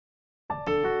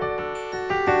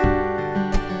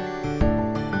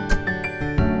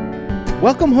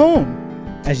Welcome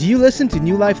home! As you listen to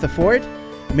New Life the Fort,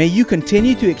 may you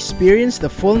continue to experience the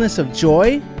fullness of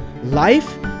joy,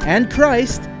 life, and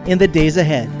Christ in the days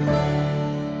ahead.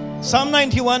 Psalm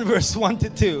 91 verse 1 to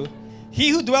 2. He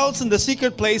who dwells in the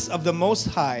secret place of the Most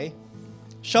High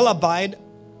shall abide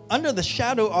under the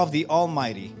shadow of the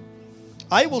Almighty.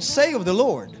 I will say of the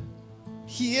Lord,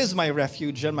 He is my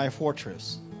refuge and my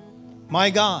fortress,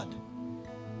 my God.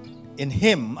 In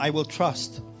Him I will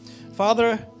trust.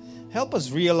 Father, help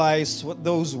us realize what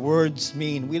those words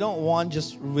mean. We don't want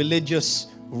just religious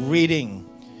reading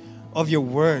of your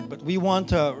word, but we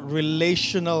want a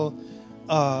relational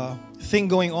thing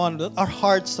going on. Our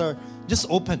hearts are just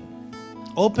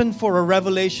open for a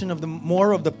revelation of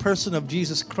more of the person of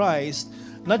Jesus Christ,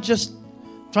 not just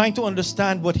trying to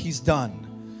understand what He's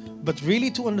done, but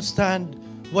really to understand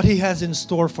what He has in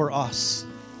store for us.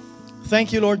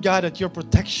 Thank you, Lord God, that your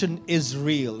protection is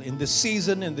real in this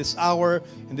season, in this hour,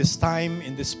 in this time,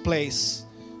 in this place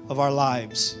of our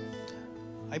lives.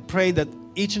 I pray that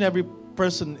each and every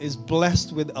person is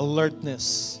blessed with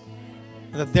alertness,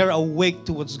 that they're awake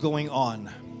to what's going on.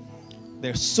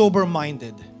 They're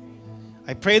sober-minded.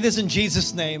 I pray this in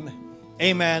Jesus' name.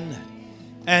 Amen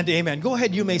and amen. Go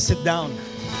ahead, you may sit down.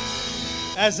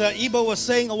 As Ibo was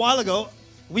saying a while ago,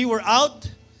 we were out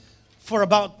for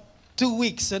about 2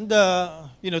 weeks, and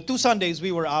 2 Sundays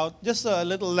we were out, just a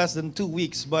little less than 2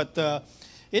 weeks, but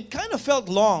it kind of felt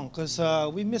long because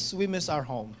we miss our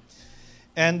home,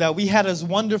 and we had this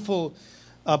wonderful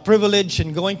privilege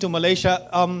in going to Malaysia.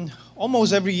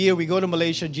 Almost every year we go to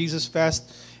Malaysia, Jesus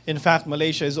Fest. In fact,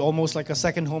 Malaysia is almost like a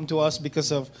second home to us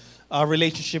because of our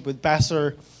relationship with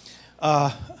Pastor.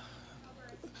 I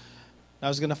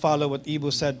was going to follow what Ibo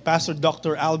said. Pastor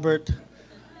Dr. Albert,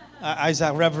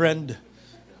 Isaac Reverend.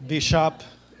 Bishop,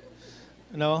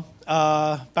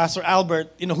 Pastor Albert,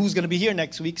 who's going to be here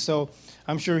next week, so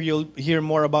I'm sure you'll hear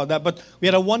more about that. But we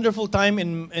had a wonderful time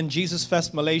in Jesus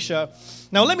Fest, Malaysia.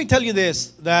 Now, let me tell you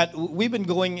this, that we've been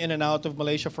going in and out of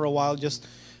Malaysia for a while, just,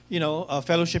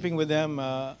 fellowshipping with them,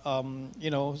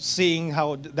 seeing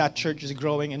how that church is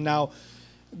growing, and now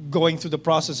going through the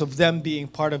process of them being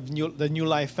part of the New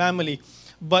Life family.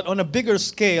 But on a bigger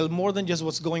scale, more than just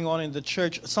what's going on in the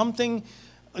church, something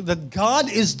that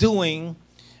God is doing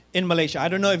in Malaysia. I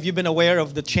don't know if you've been aware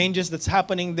of the changes that's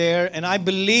happening there, and I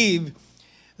believe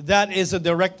that is a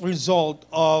direct result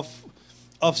of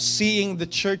seeing the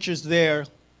churches there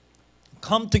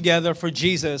come together for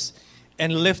Jesus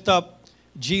and lift up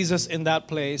Jesus in that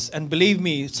place. And believe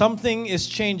me, something is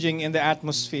changing in the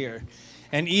atmosphere,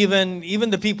 and even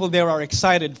the people there are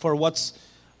excited for what's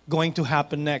going to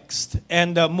happen next.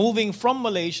 And moving from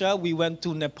Malaysia, we went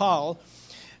to Nepal.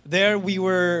 There we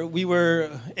were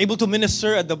able to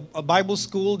minister at a Bible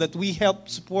school that we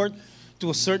helped support to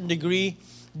a certain degree,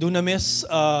 Dunamis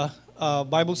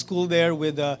Bible School there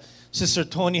with Sister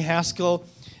Tony Haskell,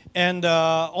 and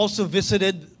also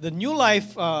visited the New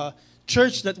Life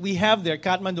church that we have there,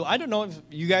 Kathmandu. I don't know if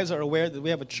you guys are aware that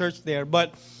we have a church there,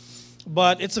 but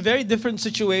it's a very different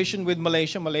situation with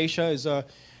Malaysia. Malaysia is a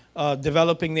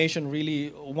developing nation,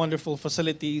 really wonderful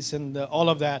facilities and all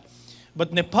of that.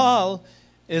 But Nepal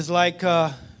is like,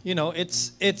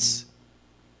 it's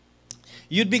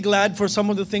you'd be glad for some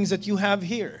of the things that you have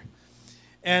here.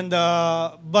 And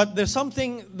but there's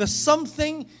something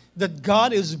that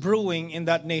God is brewing in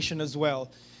that nation as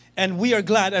well. And we are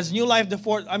glad, as New Life the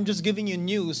Fort, I'm just giving you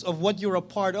news of what you're a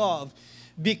part of,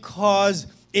 because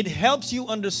it helps you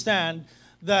understand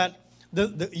that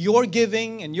your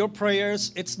giving and your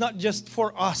prayers, it's not just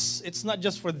for us. It's not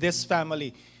just for this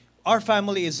family. Our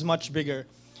family is much bigger.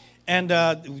 And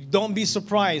don't be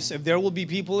surprised if there will be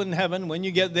people in heaven when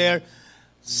you get there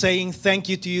saying thank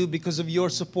you to you because of your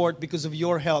support, because of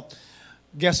your help.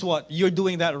 Guess what? You're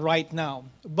doing that right now.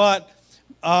 But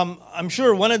I'm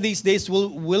sure one of these days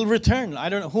we'll return. I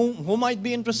don't know who might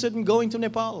be interested in going to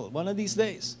Nepal one of these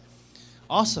days.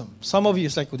 Awesome. Some of you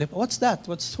is like, what's that?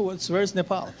 Where's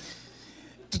Nepal?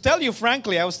 To tell you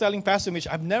frankly, I was telling Pastor Mitch,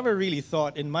 I've never really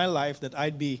thought in my life that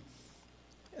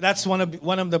that's one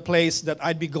of the places that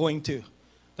I'd be going to,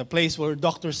 the place where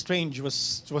Doctor Strange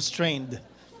was trained,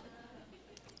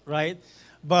 right?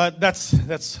 But that's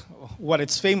what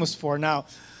it's famous for now.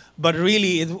 But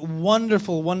really, it's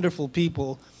wonderful, wonderful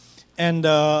people, and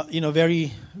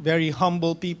very, very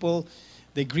humble people.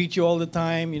 They greet you all the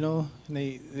time, and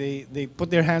they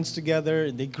put their hands together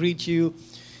and they greet you.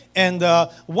 And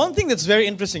one thing that's very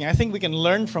interesting, I think we can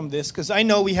learn from this, because I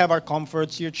know we have our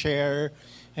comforts, your chair,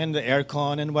 and the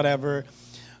aircon and whatever.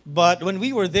 But when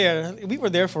we were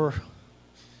there for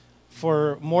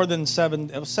more than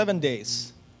 7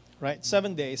 days, right?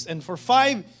 7 days. And for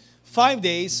five 5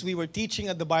 days we were teaching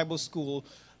at the Bible school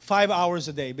 5 hours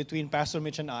a day between Pastor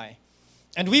Mitch and I.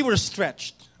 And we were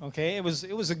stretched, okay? It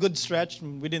was a good stretch.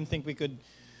 We didn't think we could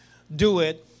do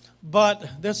it. But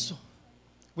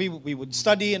we would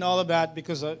study and all of that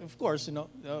because, of course,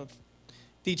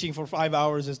 teaching for 5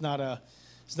 hours is not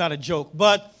a joke.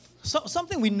 But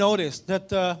something we noticed that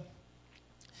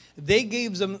they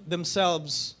gave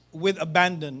themselves with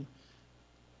abandon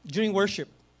during worship.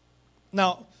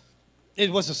 Now,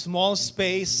 it was a small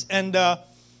space, and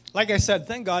like I said,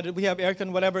 thank God that we have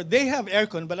aircon, whatever. They have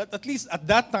aircon, but at least at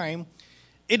that time,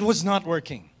 it was not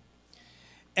working.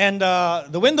 And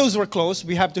the windows were closed.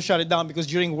 We have to shut it down because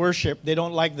during worship, they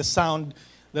don't like the sound.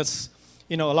 That's,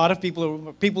 a lot of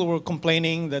people were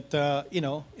complaining that,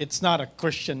 it's not a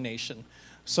Christian nation.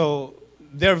 So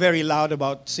they're very loud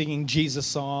about singing Jesus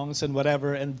songs and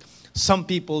whatever, and some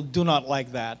people do not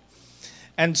like that.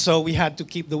 And so we had to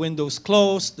keep the windows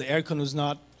closed. The aircon was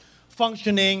not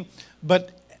functioning.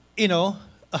 But,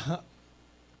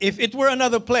 if it were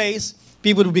another place,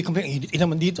 people would be complaining,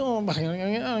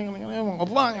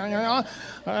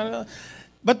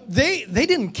 but they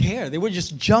didn't care. They were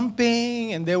just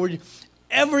jumping, and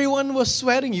everyone was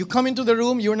sweating. You come into the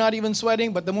room, you're not even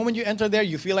sweating, but the moment you enter there,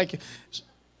 you feel like,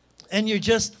 and you're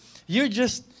just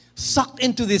sucked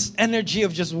into this energy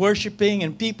of just worshiping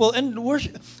and people and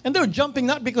worship, and they're jumping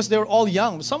not because they're all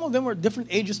young. Some of them were different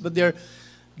ages, but they're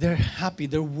happy.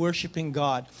 They're worshiping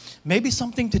God. Maybe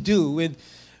something to do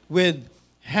with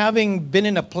having been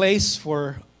in a place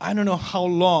for I don't know how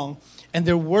long, and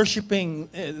they're worshiping.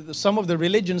 Some of the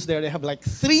religions there, they have like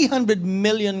 300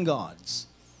 million gods.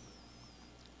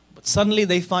 But suddenly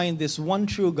they find this one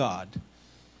true God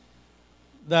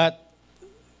that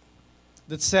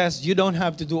says you don't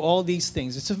have to do all these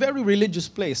things. It's a very religious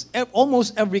place.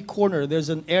 Almost every corner there's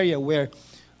an area where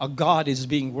a God is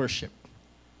being worshipped.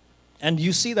 And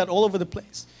you see that all over the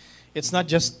place. It's not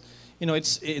just,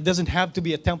 it doesn't have to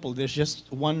be a temple. There's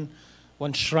just one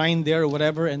shrine there or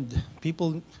whatever, and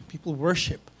people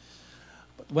worship.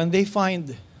 But when they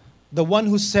find the one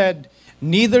who said,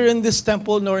 neither in this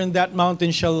temple nor in that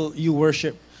mountain shall you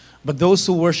worship, but those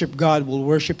who worship God will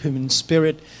worship Him in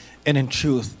spirit and in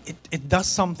truth. It does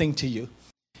something to you.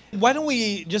 Why don't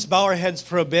we just bow our heads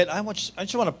for a bit? I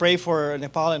just want to pray for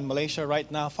Nepal and Malaysia right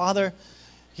now. Father,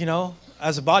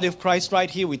 as a body of Christ right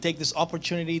here, we take this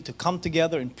opportunity to come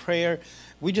together in prayer.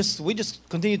 We just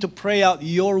continue to pray out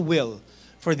your will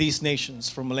for these nations,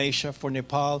 for Malaysia, for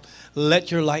Nepal.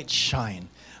 Let your light shine.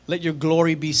 Let your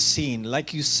glory be seen.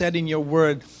 Like you said in your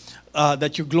word,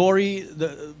 that your glory,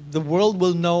 the world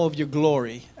will know of your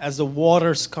glory as the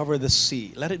waters cover the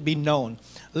sea. Let it be known.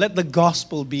 Let the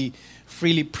gospel be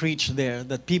freely preached there,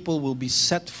 that people will be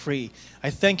set free. I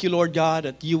thank you, Lord God,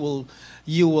 that you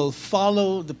will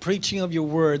follow the preaching of your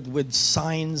word with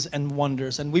signs and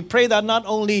wonders. And we pray that not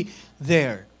only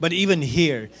there, but even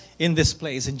here in this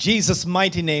place. In Jesus'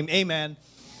 mighty name, amen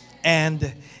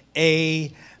and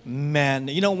amen.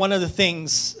 One of the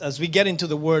things, as we get into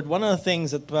the word, one of the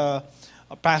things that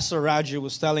Pastor Raju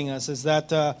was telling us is that,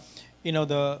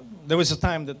 there was a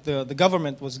time that the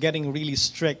government was getting really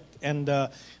strict, and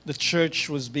the church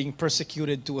was being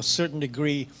persecuted to a certain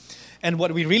degree. And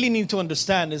what we really need to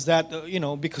understand is that,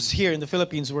 because here in the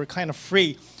Philippines we're kind of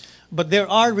free, but there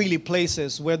are really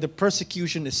places where the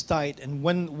persecution is tight. And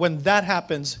when that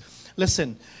happens,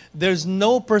 listen, there's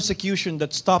no persecution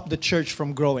that stopped the church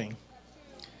from growing.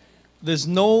 There's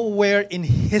nowhere in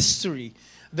history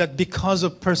that because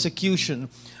of persecution,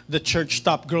 the church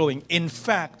stopped growing. In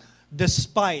fact,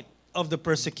 despite of the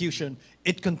persecution,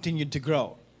 it continued to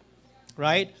grow.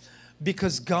 Right?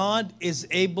 Because God is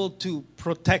able to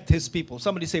protect His people.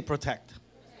 Somebody say protect.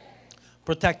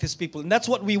 Protect His people. And that's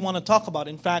what we want to talk about.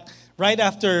 In fact, right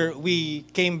after we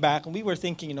came back, and we were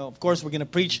thinking, of course we're going to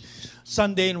preach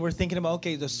Sunday, and we're thinking about,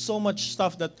 okay, there's so much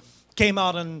stuff that came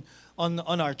out on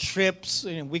our trips.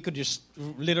 We could just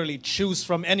literally choose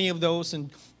from any of those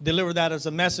and deliver that as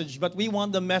a message. But we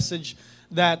want the message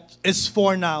that is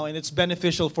for now, and it's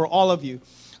beneficial for all of you.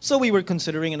 So we were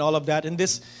considering and all of that, and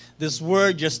this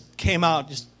word just came out,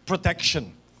 just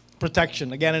protection,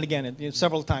 again and again.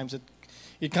 Several times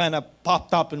it kind of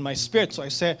popped up in my spirit. So I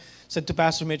said to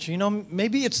Pastor Mitch,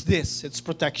 maybe it's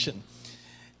protection.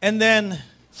 And then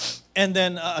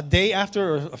a day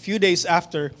after, or a few days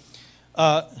after,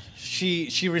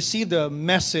 she received a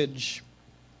message.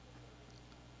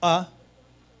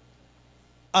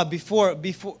 Before,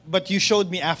 but you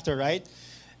showed me after, right?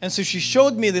 And so she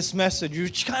showed me this message,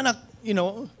 which kind of,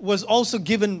 was also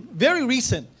given very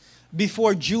recent,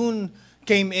 before June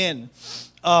came in.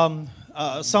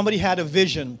 Somebody had a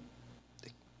vision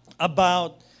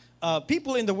about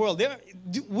people in the world,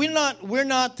 we're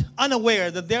not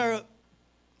unaware that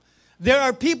there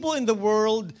are people in the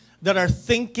world that are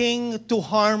thinking to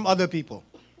harm other people.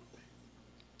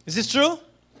 Is this true?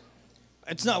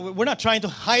 We're not trying to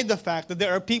hide the fact that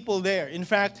there are people there. In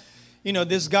fact,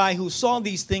 this guy who saw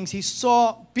these things, he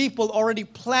saw people already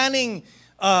planning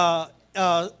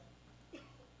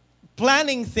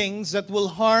things that will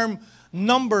harm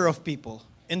number of people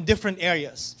in different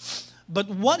areas. But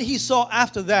what he saw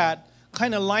after that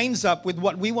kind of lines up with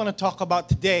what we want to talk about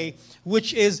today,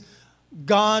 which is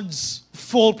God's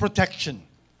full protection.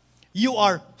 You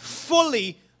are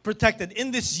fully protected.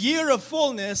 In this year of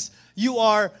fullness, you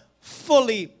are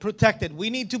fully protected. We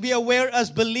need to be aware as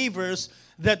believers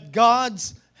that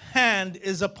God's hand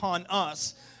is upon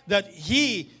us, that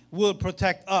He will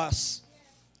protect us.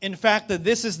 In fact, that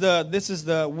this is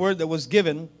the word that was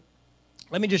given.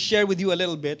 Let me just share with you a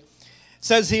little bit. It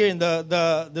says here in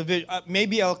the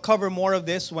maybe I'll cover more of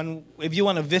this if you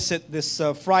want to visit this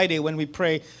Friday when we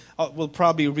pray. We'll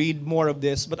probably read more of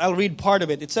this, but I'll read part of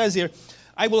it. It says here,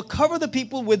 I will cover the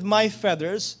people with my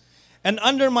feathers, and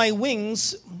under my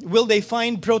wings will they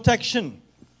find protection.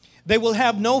 They will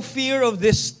have no fear of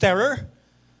this terror.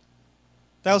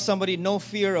 Tell somebody, no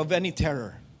fear of any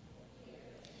terror.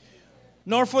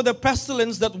 Nor for the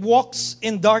pestilence that walks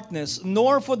in darkness,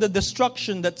 nor for the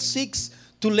destruction that seeks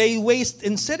to lay waste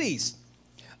in cities.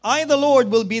 I, the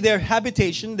Lord, will be their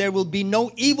habitation. There will be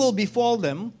no evil befall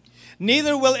them,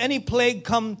 neither will any plague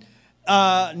come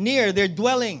near their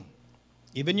dwelling,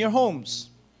 even your homes.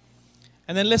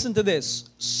 And then listen to this.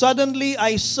 Suddenly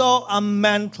I saw a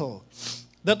mantle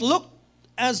that looked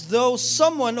as though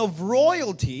someone of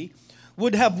royalty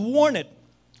would have worn it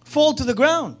fall to the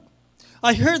ground.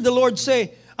 I heard the Lord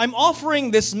say, I'm offering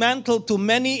this mantle to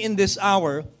many in this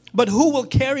hour, but who will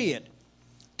carry it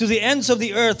to the ends of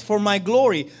the earth for my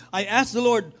glory? I asked the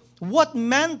Lord, what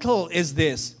mantle is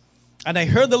this? And I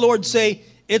heard the Lord say,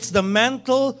 it's the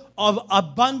mantle of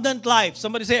abundant life.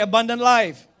 Somebody say abundant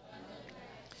life.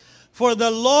 For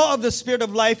the law of the Spirit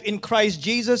of life in Christ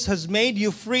Jesus has made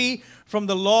you free from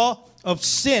the law of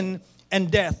sin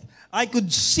and death. I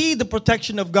could see the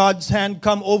protection of God's hand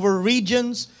come over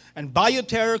regions, and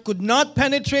bioterror could not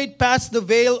penetrate past the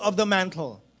veil of the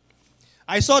mantle.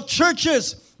 I saw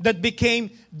churches that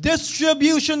became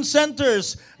distribution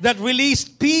centers that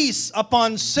released peace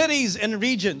upon cities and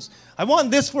regions. I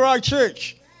want this for our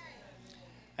church.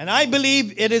 And I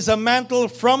believe it is a mantle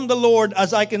from the Lord,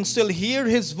 as I can still hear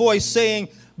His voice saying,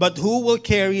 but who will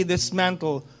carry this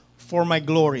mantle for my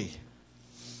glory?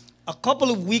 A couple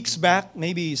of weeks back,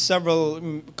 maybe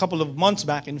couple of months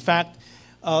back, in fact,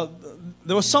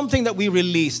 there was something that we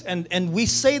released. And we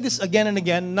say this again and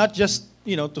again, not just,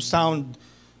 to sound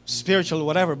spiritual or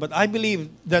whatever, but I believe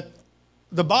that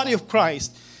the body of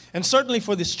Christ, and certainly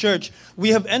for this church, we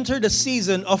have entered a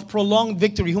season of prolonged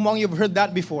victory. Who among you have heard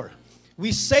that before?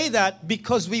 We say that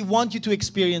because we want you to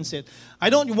experience it. I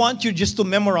don't want you just to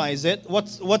memorize it.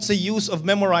 What's the use of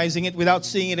memorizing it without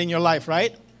seeing it in your life,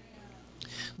 right?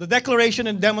 The declaration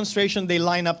and demonstration, they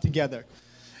line up together.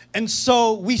 And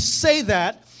so we say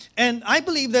that, and I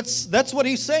believe that's what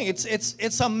He's saying.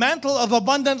 It's a mantle of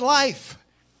abundant life.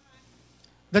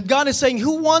 That God is saying,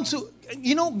 who wants to,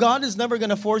 God is never going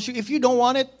to force you. If you don't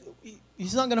want it,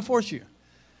 He's not going to force you.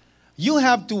 You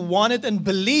have to want it and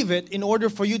believe it in order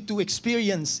for you to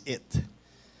experience it.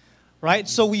 Right?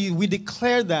 So we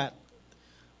declare that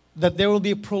there will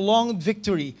be a prolonged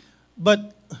victory.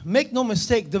 But make no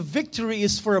mistake, the victory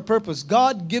is for a purpose.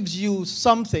 God gives you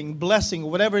something, blessing,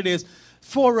 whatever it is,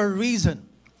 for a reason.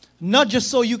 Not just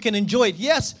so you can enjoy it.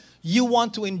 Yes, you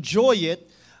want to enjoy it.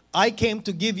 I came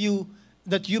to give you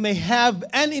that you may have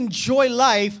and enjoy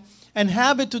life and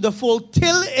have it to the full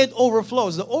till it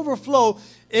overflows. The overflow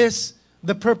is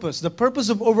the purpose. The purpose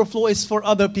of overflow is for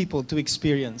other people to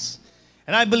experience.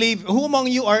 And I believe, who among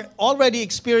you are already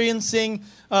experiencing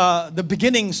the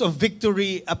beginnings of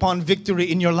victory upon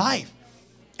victory in your life?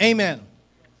 Amen.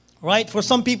 Right? For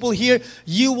some people here,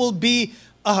 you will be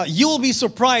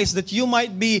surprised that you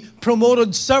might be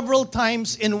promoted several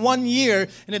times in 1 year,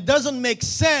 and it doesn't make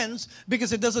sense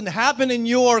because it doesn't happen in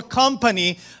your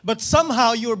company, but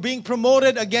somehow you're being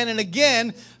promoted again and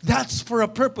again. That's for a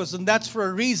purpose and that's for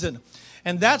a reason.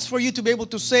 And that's for you to be able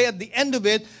to say at the end of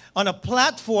it on a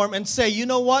platform and say, you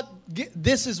know what?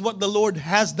 This is what the Lord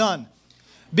has done.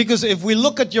 Because if we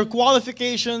look at your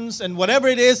qualifications and whatever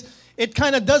it is, it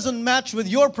kind of doesn't match with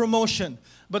your promotion.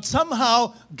 But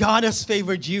somehow, God has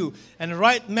favored you. And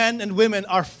right men and women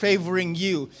are favoring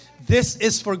you. This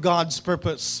is for God's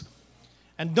purpose.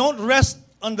 And don't rest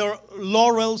on the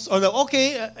laurels or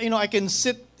I can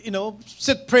sit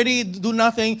sit pretty, do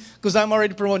nothing because I'm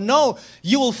already promoted. No,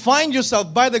 you will find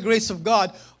yourself by the grace of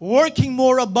God working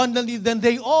more abundantly than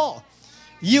they all.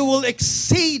 You will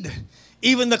exceed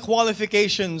even the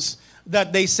qualifications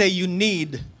that they say you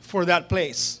need for that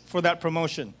place, for that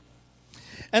promotion.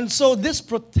 And so this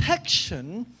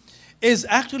protection is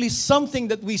actually something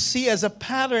that we see as a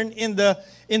pattern in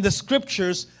the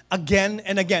scriptures again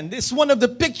and again. This is one of the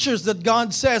pictures that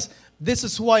God says, this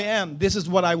is who I am, this is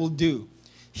what I will do.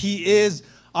 He is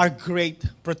our great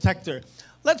protector.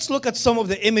 Let's look at some of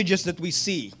the images that we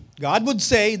see. God would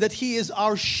say that He is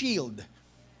our shield.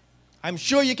 I'm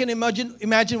sure you can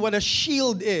imagine what a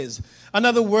shield is.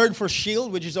 Another word for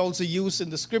shield, which is also used in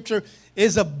the scripture,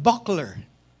 is a buckler.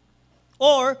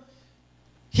 Or,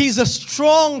 He's a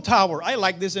strong tower. I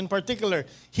like this in particular.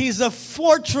 He's a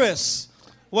fortress.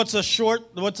 What's a short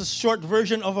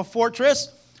version of a fortress?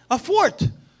 A fort.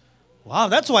 Wow,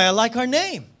 that's why I like our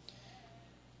name.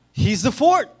 He's the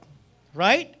fort,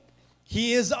 right?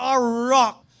 He is our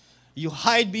rock. You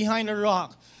hide behind a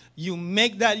rock. You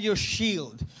make that your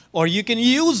shield. Or you can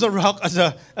use a rock as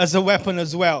a weapon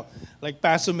as well, like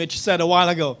Pastor Mitch said a while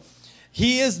ago.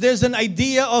 There's an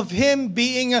idea of Him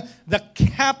being the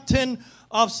captain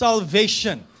of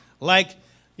salvation. Like,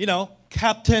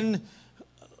 Captain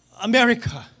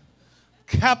America.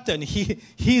 Captain.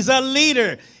 He's a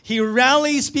leader. He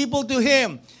rallies people to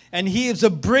Him. And He is a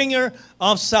bringer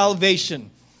of salvation.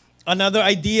 Another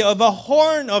idea of a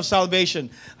horn of salvation.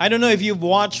 I don't know if you've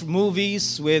watched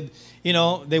movies with,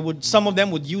 some of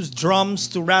them would use drums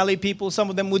to rally people. Some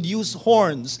of them would use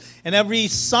horns. And every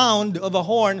sound of a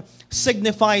horn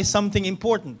signifies something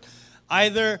important.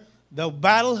 Either the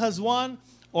battle has won,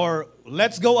 or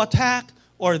let's go attack,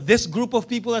 or this group of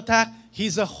people attack.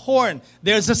 He's a horn.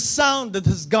 There's a sound that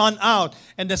has gone out,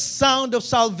 and the sound of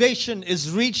salvation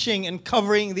is reaching and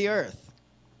covering the earth.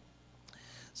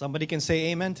 Somebody can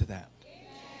say amen to that.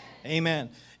 Amen.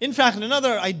 In fact,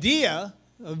 another idea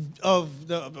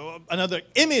another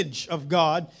image of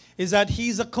God is that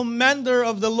He's a commander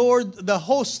of the Lord, the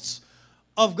hosts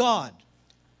of God.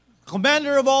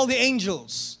 Commander of all the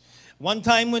angels. One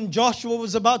time when Joshua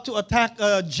was about to attack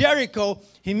Jericho,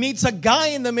 he meets a guy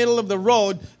in the middle of the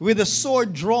road with a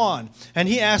sword drawn. And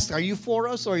he asked, "Are you for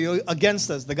us or are you against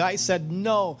us?" The guy said,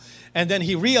 "No." And then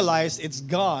he realized it's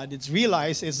God. It's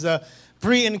the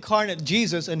pre-incarnate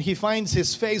Jesus, and he finds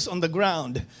His face on the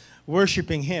ground,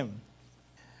 worshiping Him.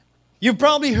 You've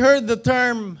probably heard the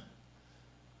term,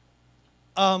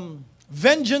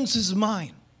 vengeance is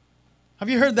mine. Have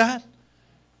you heard that?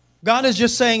 God is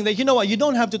just saying that, you know what, you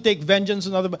don't have to take vengeance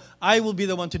on others, but I will be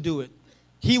the one to do it.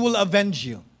 He will avenge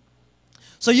you.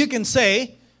 So you can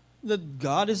say that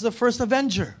God is the first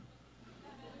avenger.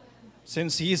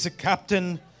 Since He is a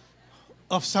captain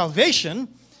of salvation,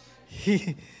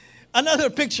 another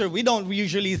picture, we don't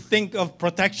usually think of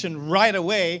protection right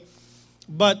away,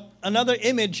 but another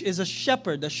image is a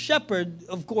shepherd. A shepherd,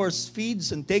 of course,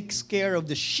 feeds and takes care of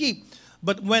the sheep.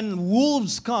 But when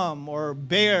wolves come, or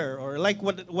bear, or like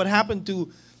what happened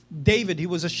to David, he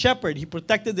was a shepherd. He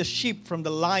protected the sheep from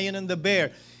the lion and the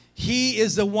bear. He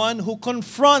is the one who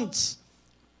confronts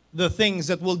the things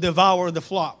that will devour the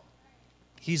flock.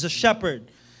 He's a shepherd.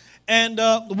 And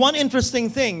one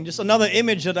interesting thing, just another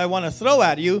image that I want to throw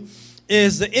at you,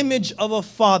 is the image of a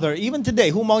father. Even today,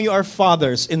 who among you are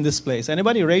fathers in this place?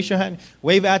 Anybody? Raise your hand.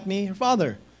 Wave at me. Your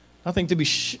father. Nothing to be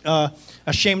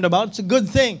ashamed about. It's a good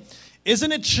thing.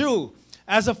 Isn't it true?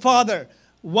 As a father,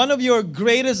 one of your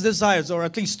greatest desires, or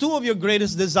at least two of your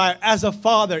greatest desires as a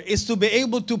father, is to be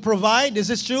able to provide. Is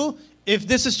this true? If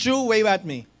this is true, wave at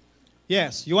me.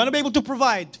 Yes. You want to be able to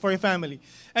provide for your family.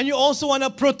 And you also want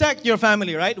to protect your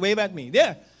family, right? Wave at me.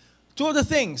 There. Two of the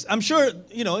things. I'm sure,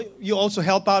 you also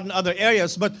help out in other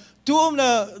areas, but two of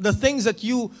the things that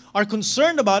you are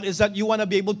concerned about is that you want to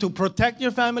be able to protect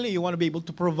your family, you want to be able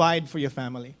to provide for your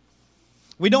family.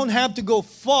 We don't have to go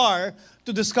far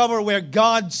to discover where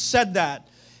God said that.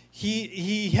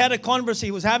 He had a conversation.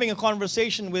 He was having a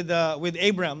conversation with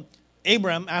Abram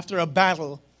after a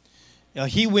battle.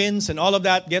 He wins, and all of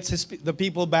that gets the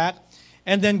people back.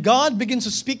 And then God begins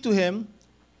to speak to him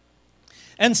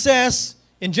and says,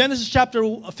 in Genesis chapter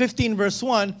 15, verse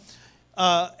 1,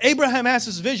 Abraham has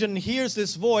his vision, hears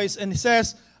this voice, and he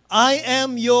says, "I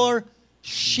am your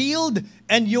shield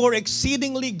and your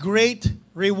exceedingly great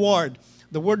reward."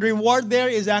 The word reward there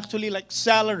is actually like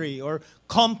salary or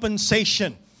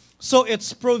compensation. So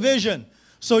it's provision.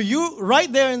 So you,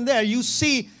 right there and there, you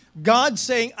see God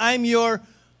saying, "I'm your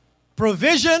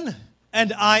provision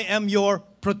and I am your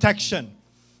protection."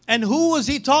 And who was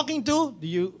He talking to? Do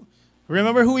you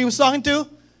remember who He was talking to?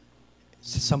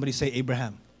 Somebody say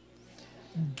Abraham.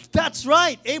 That's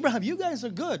right, Abraham. You guys are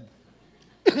good.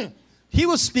 He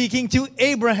was speaking to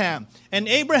Abraham. And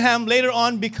Abraham later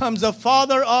on becomes the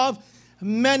father of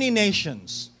many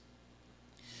nations.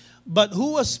 But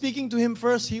who was speaking to him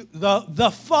first?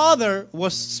 The father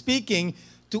was speaking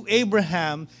to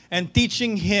Abraham and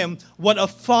teaching him what a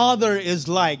father is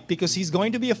like, because he's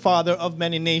going to be a father of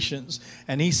many nations.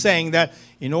 And he's saying that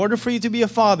in order for you to be a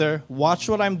father, watch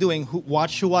what I'm doing,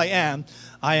 watch who I am.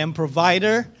 I am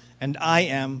provider and I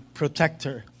am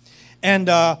protector. And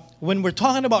when we're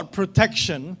talking about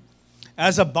protection,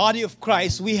 as a body of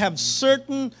Christ,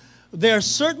 there are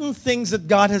certain things that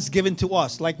God has given to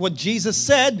us. Like what Jesus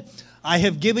said, I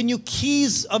have given you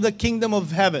keys of the kingdom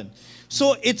of heaven.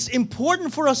 So it's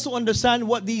important for us to understand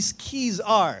what these keys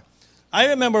are. I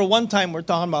remember one time we're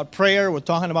talking about prayer, we're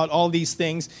talking about all these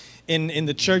things in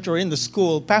the church or in the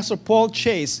school. Pastor Paul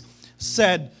Chase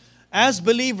said, as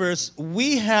believers,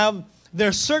 there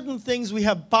are certain things we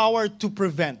have power to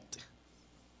prevent,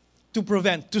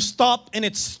 to stop in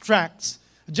its tracks.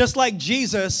 Just like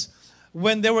Jesus,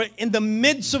 when they were in the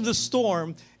midst of the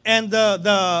storm, and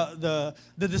the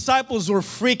disciples were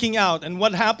freaking out. And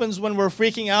what happens when we're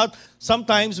freaking out?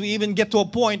 Sometimes we even get to a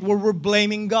point where we're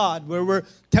blaming God, where we're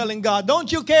telling God,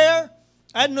 don't you care?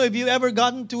 I don't know if you've ever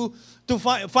gotten to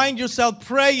find yourself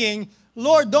praying,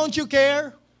 Lord, don't you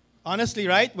care? Honestly,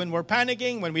 right? When we're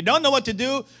panicking, when we don't know what to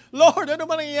do, Lord, ano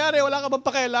ba nangyayari? Wala ka bang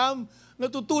pakialam?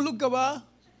 Natutulog ka ba?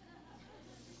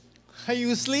 Are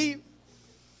you asleep?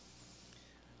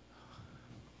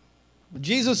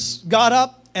 Jesus got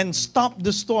up and stopped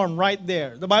the storm right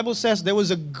there. The Bible says there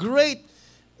was a great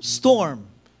storm,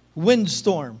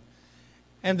 windstorm.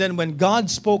 And then when God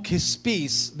spoke His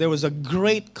peace, there was a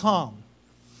great calm.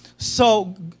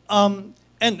 So, and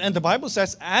the Bible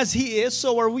says, as He is,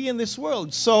 so are we in this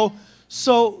world. So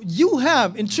you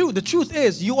have, in truth, the truth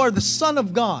is, you are the Son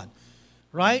of God,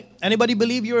 right? Anybody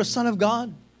believe you're a son of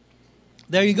God?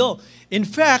 There you go. In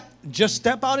fact, just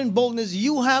step out in boldness.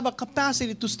 You have a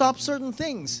capacity to stop certain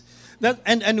things.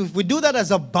 And if we do that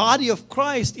as a body of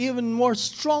Christ, even more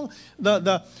strong,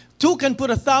 the 2 can put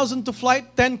 1,000 to flight,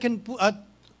 1 can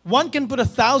put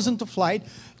 1,000 to flight,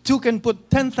 2 can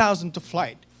put 10,000 to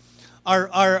flight.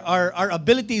 Our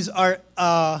abilities are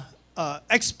they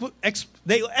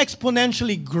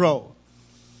exponentially grow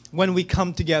when we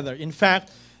come together. In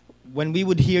fact, when we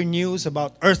would hear news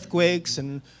about earthquakes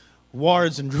and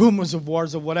wars and rumors of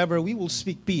wars or whatever, we will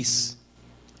speak peace.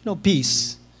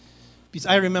 Peace. Peace.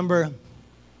 I remember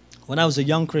when I was a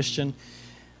young Christian,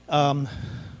 have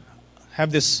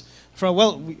this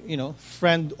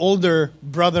friend, older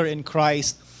brother in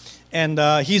Christ, and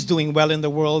he's doing well in the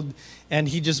world, and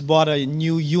he just bought a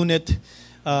new unit,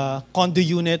 condo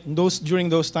unit. And during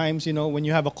those times, when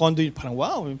you have a condo, parang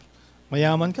wow,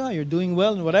 mayaman ka, you're doing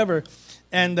well and whatever.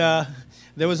 And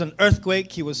there was an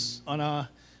earthquake. He was on a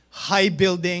high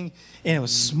building, and it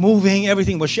was moving,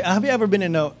 everything was have you ever been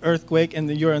in an earthquake and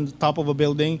you're on the top of a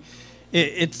building?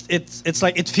 It's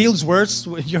like it feels worse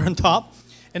when you're on top,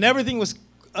 and everything was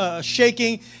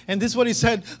shaking. And this is what he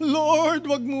said, Lord,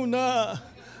 wag muna,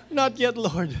 not yet,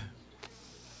 Lord.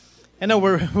 And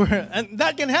and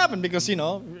that can happen because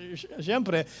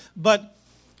syempre, but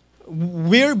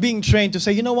we're being trained to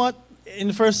say, you know what,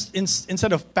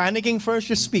 instead of panicking first,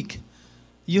 just speak.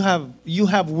 You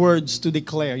have words to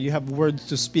declare. You have words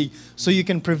to speak, so you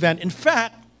can prevent. In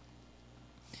fact,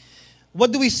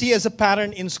 what do we see as a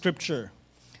pattern in Scripture?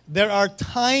 There are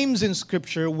times in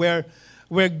Scripture where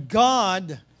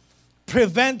God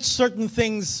prevents certain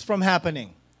things from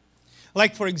happening.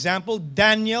 Like, for example,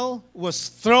 Daniel was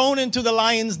thrown into the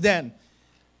lion's den.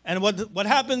 And what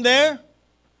happened there?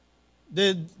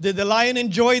 Did the lion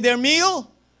enjoy their meal?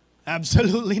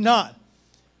 Absolutely not.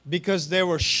 Because they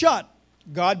were shut.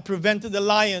 God prevented the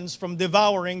lions from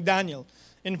devouring Daniel.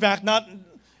 In fact,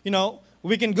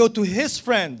 we can go to his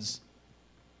friends.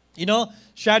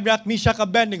 Shadrach, Meshach,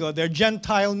 Abednego, they're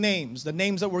Gentile names, the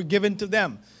names that were given to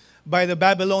them by the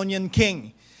Babylonian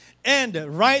king. And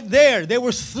right there, they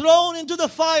were thrown into the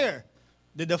fire.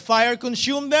 Did the fire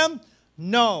consume them?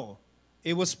 No.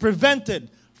 It was prevented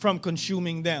from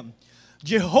consuming them.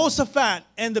 Jehoshaphat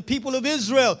and the people of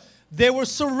Israel, they were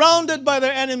surrounded by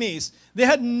their enemies. They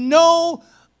had no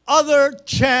other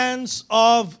chance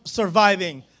of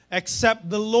surviving except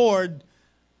the Lord.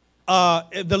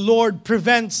 The Lord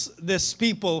prevents this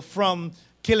people from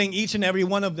killing each and every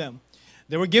one of them.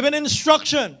 They were given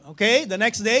instruction, okay? The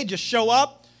next day, just show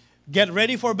up, get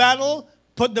ready for battle,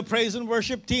 put the praise and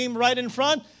worship team right in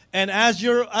front, and as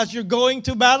you're going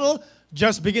to battle,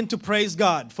 just begin to praise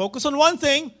God. Focus on one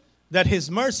thing, that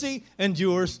His mercy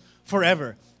endures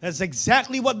forever. That's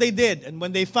exactly what they did. And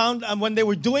when they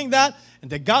were doing that,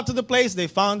 and they got to the place, they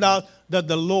found out that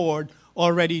the Lord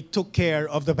already took care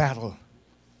of the battle.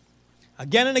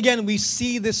 Again and again, we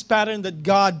see this pattern that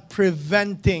God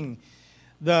preventing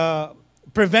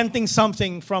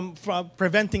something from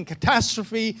preventing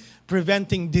catastrophe,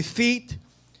 preventing defeat.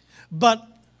 But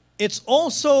it's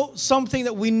also something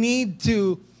that we need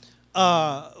to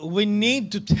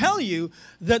tell you,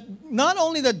 that not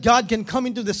only that God can come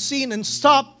into the scene and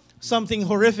stop something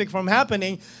horrific from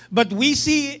happening, but we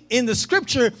see in the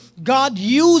scripture God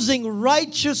using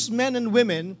righteous men and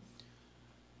women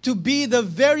to be the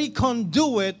very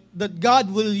conduit that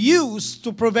God will use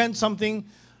to prevent something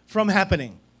from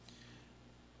happening.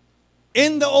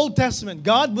 In the Old Testament,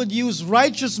 God would use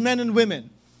righteous men and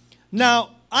women.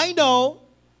 Now, I know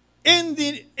in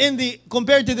the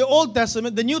compared to the Old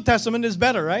Testament, the New Testament is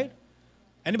better, right?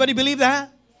 Anybody believe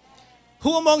that?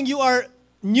 Who among you are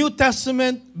New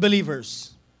Testament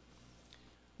believers?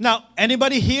 Now,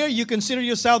 anybody here, you consider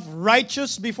yourself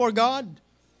righteous before God?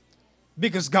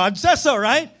 Because God says so,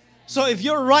 right? So if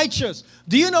you're righteous,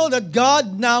 do you know that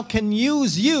God now can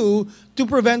use you to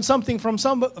prevent something from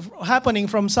happening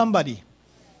from somebody?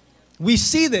 We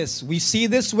see this. We see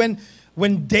this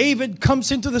when David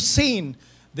comes into the scene.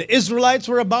 The Israelites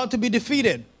were about to be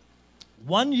defeated.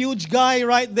 One huge guy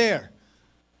right there,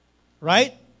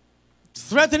 right?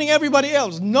 Threatening everybody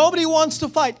else. Nobody wants to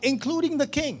fight, including the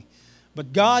king.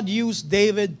 But God used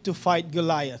David to fight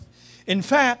Goliath. In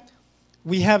fact,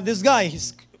 we have this guy.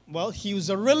 He was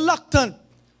a reluctant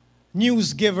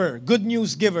news giver, good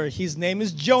news giver. His name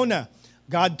is Jonah.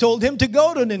 God told him to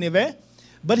go to Nineveh,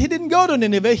 but he didn't go to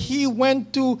Nineveh. He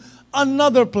went to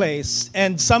another place,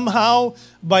 and somehow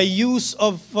by use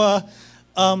of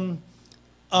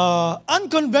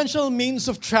unconventional means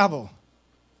of travel,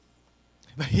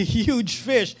 a huge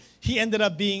fish, he ended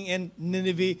up being in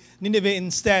Nineveh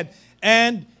instead,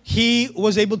 and he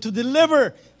was able to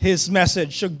deliver his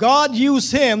message. So God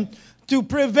used him to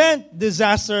prevent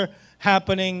disaster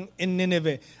happening in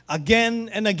Nineveh. Again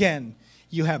and again,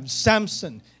 you have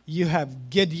Samson, you have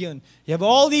Gideon, you have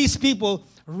all these people,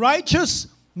 righteous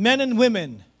men and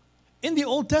women in the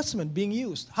Old Testament being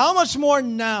used. How much more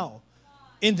now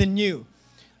in the New?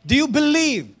 Do you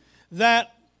believe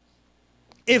that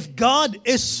if God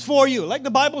is for you, like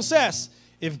the Bible says,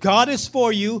 if God is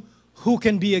for you, who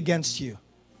can be against you?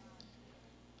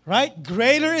 Right?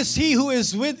 Greater is He who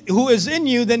is in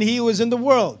you than he who is in the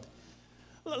world.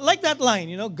 Like that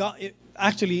line, God.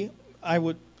 Actually, I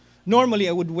would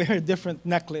wear a different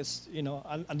necklace.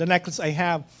 And the necklace I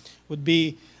have would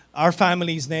be our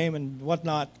family's name and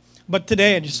whatnot. But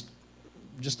today,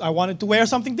 I wanted to wear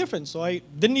something different, so I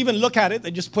didn't even look at it. I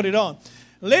just put it on.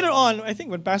 Later on, I think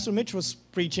when Pastor Mitch was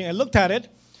preaching, I looked at it,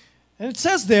 and it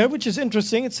says there, which is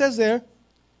interesting. It says there,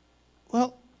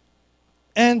 well,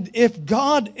 and if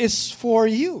God is for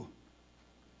you.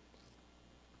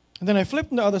 And then I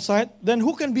flipped on the other side, then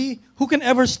who can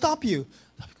ever stop you?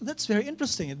 That's very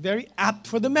interesting. It's very apt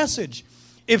for the message.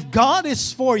 If God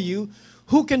is for you,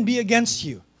 who can be against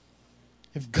you?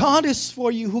 If God is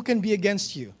for you, who can be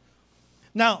against you?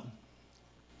 Now,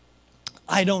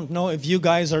 I don't know if you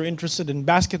guys are interested in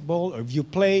basketball or if you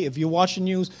play, if you watch the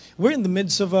news. We're in the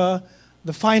midst of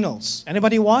the finals.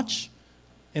 Anybody watch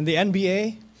in the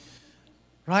NBA?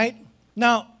 Right?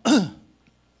 Now,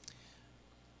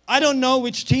 I don't know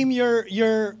which team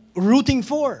you're rooting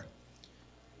for.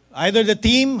 Either the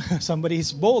team, somebody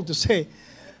is bold to say,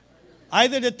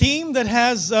 either the team that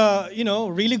has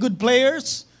really good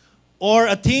players, or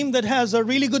a team that has a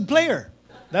really good player.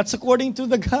 That's according to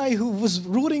the guy who was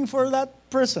rooting for that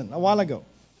person a while ago.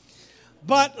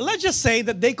 But let's just say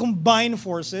that they combine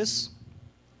forces,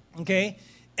 okay,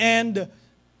 and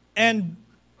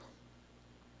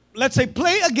let's say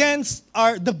play against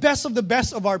the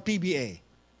best of our PBA,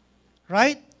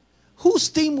 right? Whose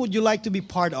team would you like to be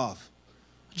part of?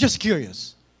 Just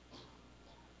curious.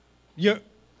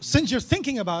 Since you're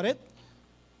thinking about it,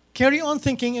 carry on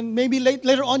thinking, and maybe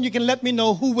later on you can let me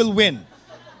know who will win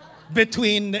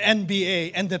between the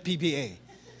NBA and the PBA.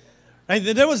 Right?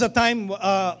 There was a time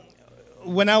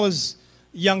when I was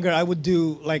younger, I would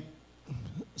do like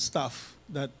stuff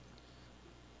that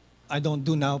I don't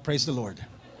do now, praise the Lord.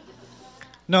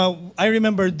 Now, I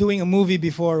remember doing a movie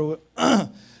before.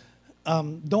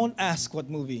 Don't ask what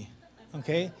movie,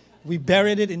 okay? We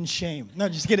buried it in shame. No,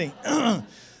 just kidding.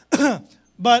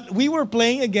 But we were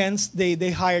playing against,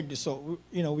 they hired, so,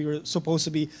 we were supposed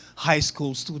to be high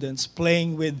school students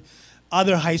playing with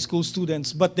other high school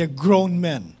students, but they're grown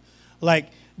men.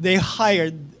 Like, they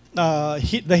hired the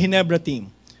Ginebra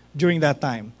team during that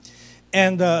time.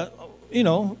 And,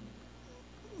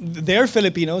 they're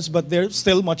Filipinos, but they're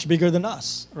still much bigger than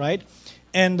us, right?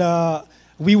 And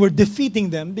we were defeating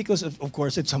them because, of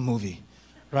course, it's a movie,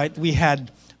 right? We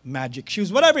had magic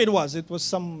shoes, whatever it was. It was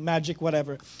some magic,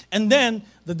 whatever. And then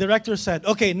the director said,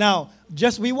 "Okay, now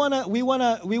just we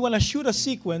wanna shoot a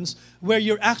sequence where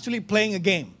you're actually playing a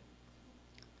game."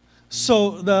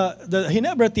 So the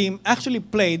Ginebra team actually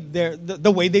played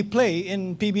the way they play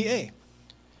in PBA.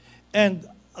 And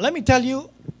let me tell you,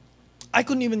 I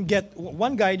couldn't even get,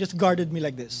 one guy just guarded me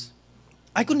like this.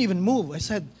 I couldn't even move. I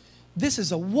said, "This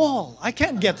is a wall. I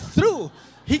can't get through."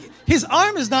 His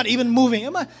arm is not even moving.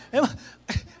 Am I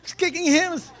kicking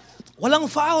him? Walang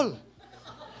foul.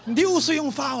 Hindi uso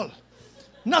yung foul.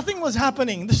 Nothing was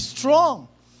happening. They're strong.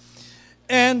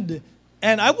 And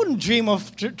I wouldn't dream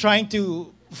of trying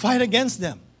to fight against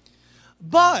them.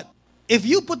 But if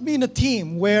you put me in a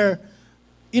team where,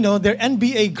 they're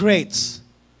NBA greats,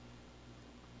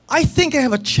 I think I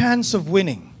have a chance of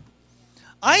winning.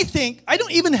 I think I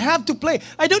don't even have to play.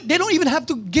 They don't even have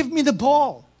to give me the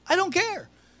ball. I don't care.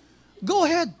 Go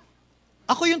ahead.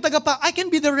 Ako yung tagapa. I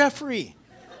can be the referee.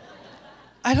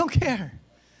 I don't care.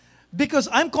 Because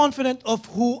I'm confident of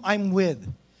who I'm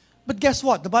with. But guess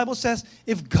what? The Bible says,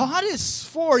 if God is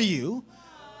for you,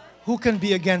 who can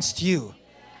be against you?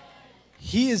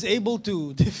 He is able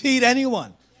to defeat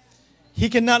anyone. He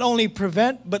can not only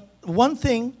prevent, but one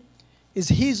thing is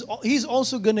he's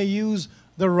also going to use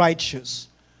the righteous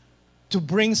to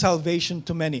bring salvation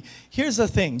to many. Here's the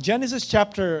thing. Genesis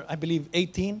chapter, I believe,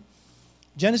 18.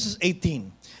 Genesis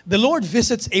 18. The Lord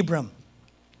visits Abram.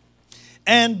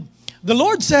 And the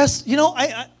Lord says,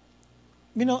 I'm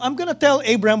going to tell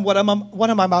Abram what I'm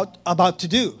about to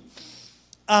do.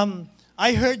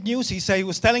 I heard news, he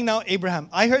was telling now Abraham,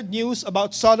 I heard news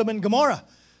about Sodom and Gomorrah,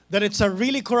 that it's a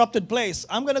really corrupted place.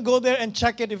 I'm going to go there and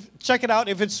check it out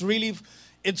if it's really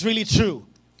true.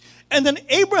 And then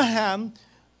Abraham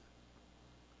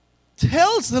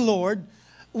tells the Lord,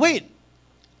 "Wait,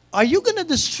 are you going to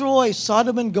destroy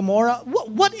Sodom and Gomorrah?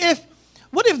 What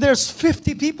if there's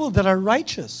 50 people that are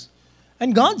righteous?"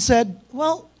 And God said,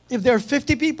 "Well, if there are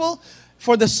 50 people,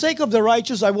 for the sake of the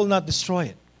righteous, I will not destroy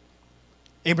it."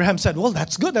 Abraham said, "Well,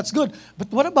 that's good.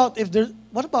 But what about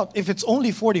if it's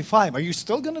only 45? Are you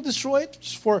still going to destroy it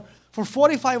for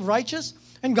 45 righteous?"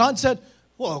 And God said,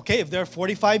 "Well, okay, if there are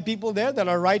 45 people there that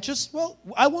are righteous, well,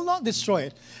 I will not destroy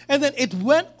it." And then it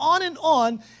went on and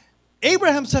on.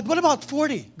 Abraham said, "What about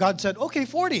 40? God said, "Okay,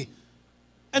 40.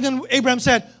 And then Abraham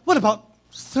said, "What about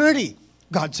 30?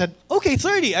 God said, "Okay,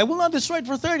 30. I will not destroy it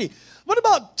for 30. What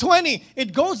about 20?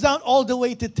 It goes down all the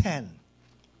way to 10.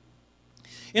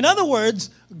 In other words,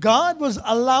 God was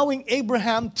allowing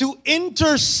Abraham to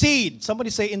intercede. Somebody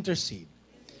say intercede.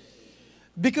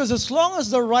 Because as long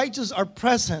as the righteous are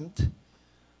present,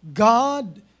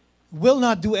 God will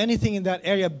not do anything in that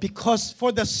area, because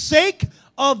for the sake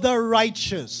of the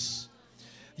righteous,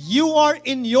 you are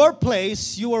in your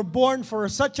place. You were born for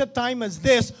such a time as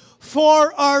this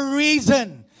for a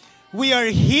reason. We are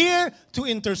here to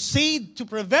intercede, to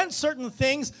prevent certain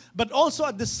things, but also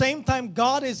at the same time,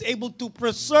 God is able to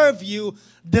preserve you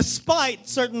despite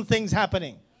certain things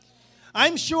happening.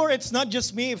 I'm sure it's not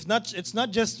just me, it's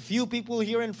not just few people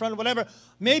here in front, whatever.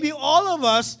 Maybe all of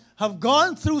us have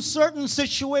gone through certain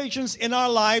situations in our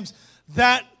lives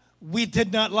that we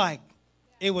did not like.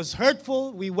 It was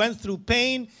hurtful. We went through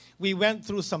pain. We went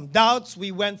through some doubts.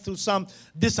 We went through some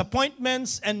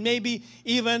disappointments and maybe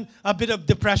even a bit of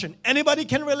depression. Anybody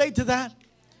can relate to that?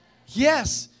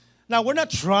 Yes. Now, we're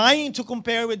not trying to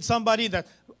compare with somebody that,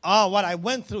 what I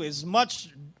went through is much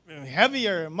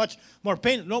heavier, much more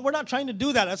pain. No, we're not trying to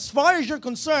do that. As far as you're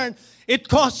concerned, it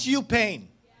costs you pain.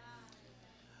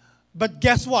 But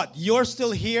guess what? You're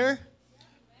still here.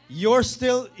 You're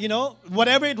still,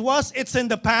 whatever it was, it's in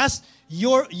the past.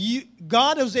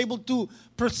 God was able to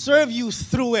preserve you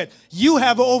through it. You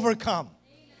have overcome.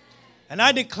 And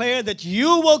I declare that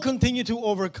you will continue to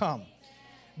overcome,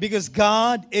 because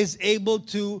God is able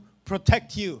to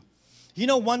protect you.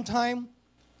 One time,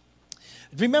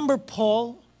 remember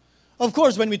Paul? Of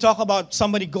course, when we talk about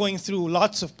somebody going through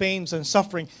lots of pains and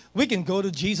suffering, we can go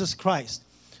to Jesus Christ.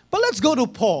 But let's go to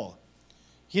Paul.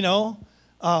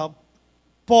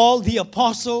 Paul the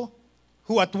apostle,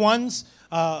 who at one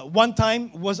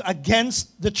time was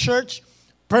against the church,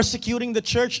 persecuting the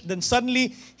church. Then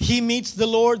suddenly he meets the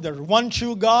Lord, the one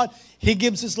true God. He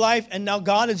gives his life, and now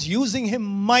God is using him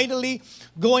mightily,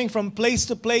 going from place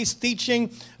to place, teaching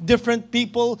different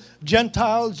people,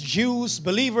 Gentiles, Jews,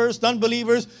 believers,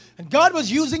 non-believers. And God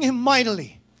was using him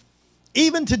mightily.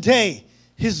 Even today,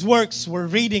 his works we're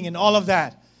reading and all of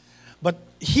that. But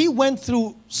he went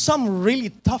through some really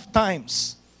tough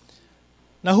times.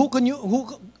 Now,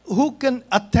 who can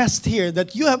attest here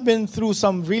that you have been through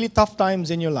some really tough times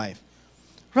in your life?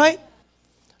 Right?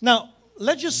 Now,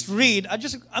 let's just read. I'm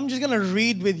just going to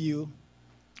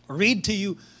read to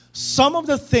you some of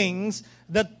the things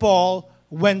that Paul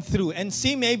went through and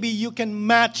see maybe you can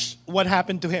match what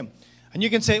happened to him. And you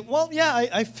can say, well, yeah,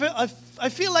 I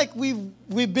feel like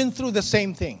we've been through the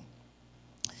same thing.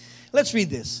 Let's read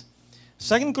this.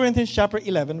 2 Corinthians chapter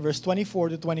 11, verse 24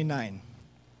 to 29.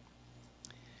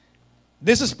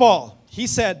 This is Paul. He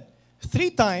said 3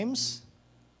 times,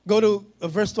 go to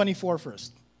verse 24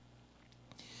 first.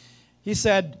 He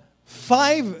said,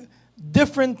 5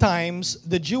 different times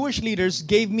the Jewish leaders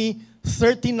gave me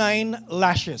 39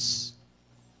 lashes.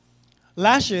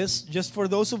 Lashes, just for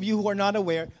those of you who are not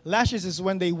aware, lashes is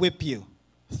when they whip you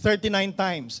 39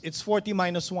 times. It's 40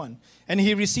 minus 1. And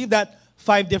he received that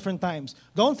 5 different times.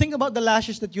 Don't think about the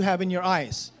lashes that you have in your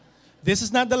eyes. This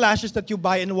is not the lashes that you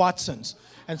buy in Watson's.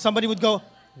 And somebody would go,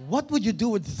 what would you do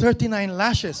with 39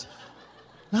 lashes?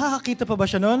 Nakakakita pa ba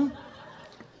siya nun?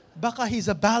 Baka he's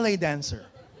a ballet dancer.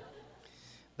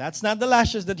 That's not the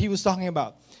lashes that he was talking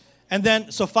about. And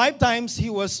then, so 5 times he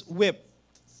was whipped.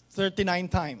 39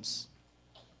 times.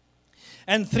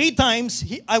 And 3 times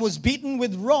I was beaten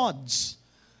with rods.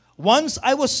 Once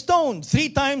I was stoned. 3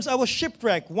 times I was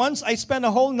shipwrecked. Once I spent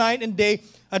a whole night and day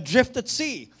adrift at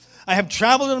sea. I have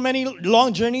traveled on many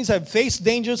long journeys. I've faced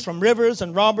dangers from rivers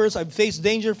and robbers. I've faced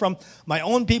danger from my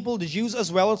own people, the Jews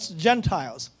as well as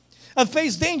Gentiles. I've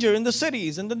faced danger in the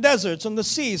cities, in the deserts, on the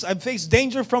seas. I've faced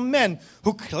danger from men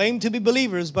who claim to be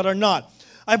believers but are not.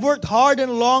 I've worked hard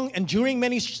and long, enduring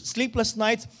many sleepless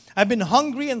nights. I've been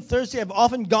hungry and thirsty. I've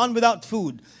often gone without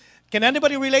food. Can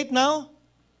anybody relate now?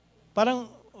 Parang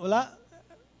wala?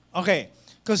 Okay.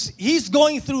 Because he's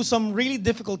going through some really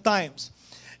difficult times.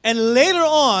 And later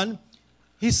on,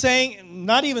 he's saying,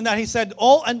 not even that, he said,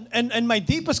 and my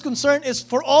deepest concern is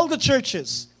for all the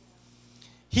churches.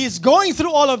 He's going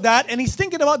through all of that, and he's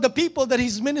thinking about the people that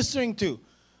he's ministering to.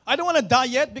 I don't want to die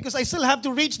yet because I still have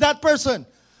to reach that person.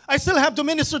 I still have to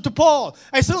minister to Paul.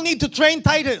 I still need to train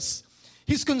Titus.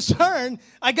 He's concerned,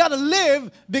 I got to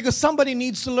live because somebody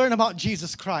needs to learn about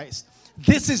Jesus Christ.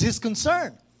 This is his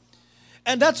concern.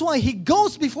 And that's why he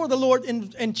goes before the Lord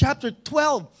in chapter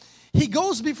 12. He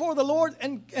goes before the Lord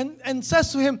and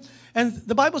says to him, and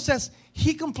the Bible says,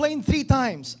 he complained 3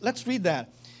 times. Let's read that.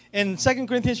 In 2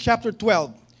 Corinthians chapter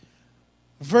 12,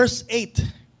 verse 8.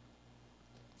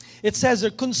 It says,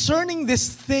 concerning this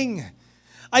thing,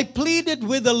 I pleaded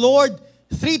with the Lord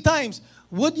 3 times.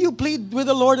 Would you plead with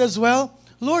the Lord as well?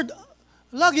 Lord,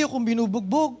 lagi akong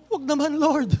binubugbog. Wag naman,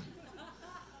 Lord.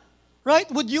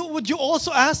 Right? Would you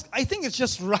also ask? I think it's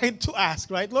just right to ask,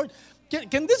 right? Lord,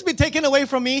 can this be taken away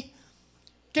from me?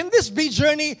 Can this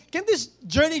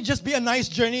journey just be a nice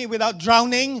journey without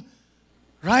drowning?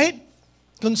 Right?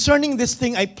 Concerning this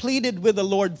thing, I pleaded with the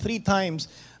Lord 3 times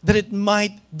that it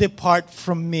might depart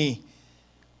from me.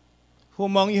 Who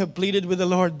among you have pleaded with the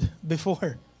Lord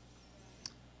before?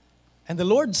 And the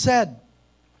Lord said,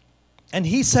 and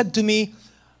he said to me,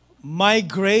 my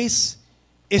grace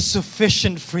is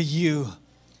sufficient for you.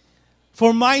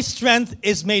 For my strength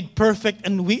is made perfect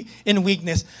in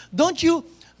weakness. Do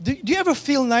you ever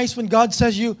feel nice when God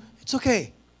says you, it's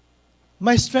okay.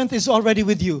 My strength is already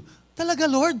with you.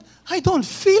 Talaga, Lord, I don't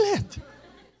feel it.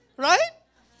 Right?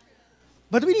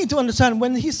 But we need to understand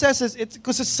when he says this,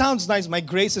 because it sounds nice, my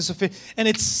grace is sufficient. And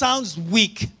it sounds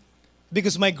weak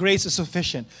because my grace is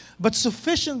sufficient. But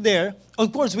sufficient there,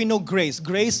 of course, we know grace.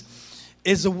 Grace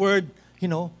is a word,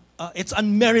 it's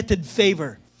unmerited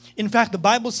favor. In fact, the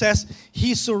Bible says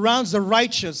he surrounds the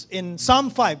righteous in Psalm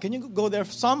 5. Can you go there?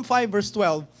 Psalm 5 verse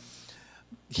 12.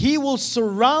 He will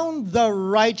surround the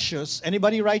righteous.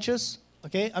 Anybody righteous?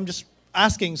 Okay, I'm just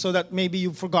asking so that maybe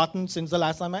you've forgotten since the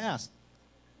last time I asked.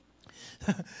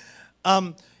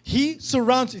 He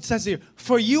surrounds, it says here,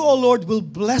 for you, O Lord, will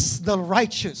bless the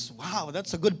righteous. Wow,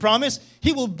 that's a good promise.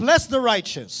 He will bless the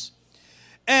righteous.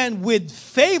 And with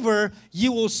favor,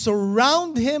 you will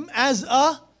surround him as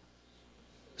a...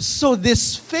 So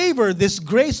this favor, this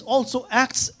grace also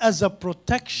acts as a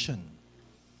protection.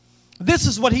 This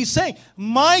is what he's saying.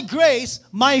 My grace,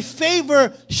 my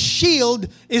favor shield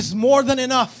is more than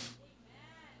enough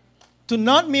to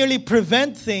not merely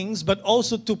prevent things, but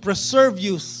also to preserve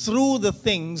you through the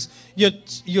things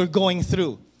you're going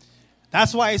through.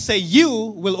 That's why I say you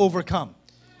will overcome.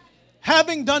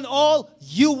 Having done all,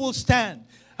 you will stand.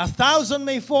 1,000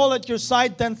 may fall at your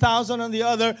side, 10,000 on the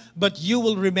other, but you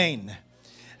will remain.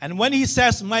 And when he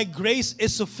says, my grace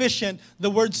is sufficient,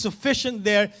 the word sufficient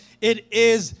there,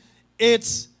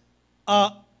 it's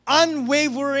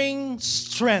unwavering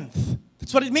strength.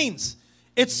 That's what it means.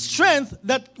 It's strength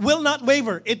that will not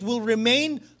waver. It will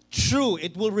remain true.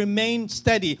 It will remain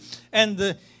steady.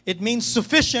 And it means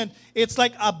sufficient. It's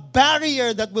like a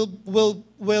barrier that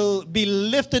will be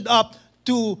lifted up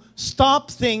to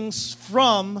stop things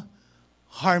from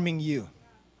harming you.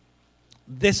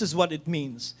 This is what it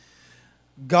means.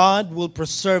 God will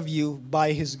preserve you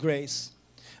by His grace.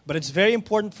 But it's very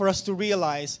important for us to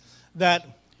realize that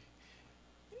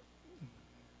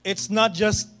it's not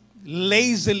just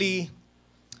lazily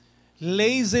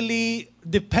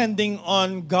depending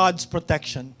on God's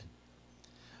protection.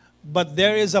 But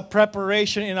there is a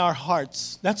preparation in our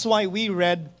hearts. That's why we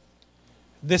read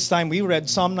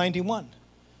Psalm 91.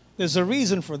 There's a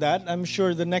reason for that. I'm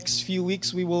sure the next few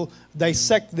weeks we will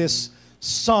dissect this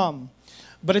psalm.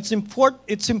 But it's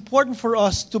important for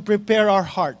us to prepare our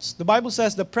hearts. The Bible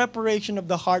says the preparation of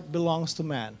the heart belongs to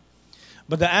man,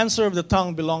 but the answer of the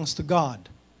tongue belongs to God.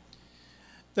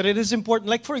 That it is important.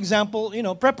 Like, for example,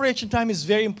 preparation time is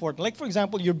very important. Like, for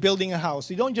example, you're building a house.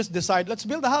 You don't just decide, let's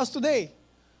build a house today.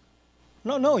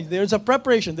 No, there's a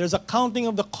preparation. There's a counting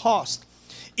of the cost.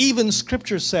 Even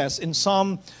Scripture says in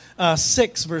Psalm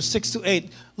 6, verse 6 to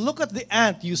 8, look at the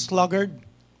ant, you sluggard,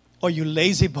 or you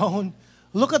lazy bone.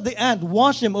 Look at the ant,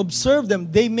 watch them, observe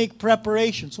them. They make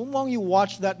preparations. How long you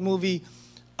watch that movie,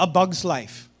 A Bug's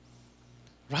Life?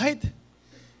 Right?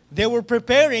 They were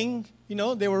preparing,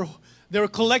 they were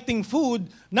collecting food,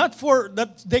 not for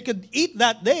that they could eat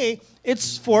that day.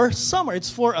 It's for summer. It's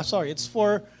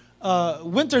for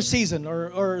winter season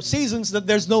or seasons that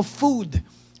there's no food.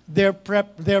 They're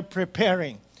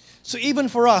preparing. So even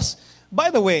for us, by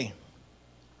the way,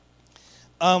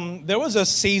 there was a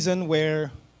season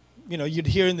where, you'd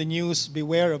hear in the news,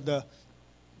 beware of the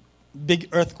big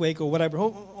earthquake or whatever.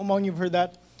 How among you have heard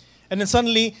that? And then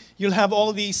suddenly you'll have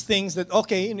all these things that,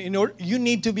 you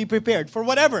need to be prepared for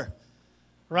whatever.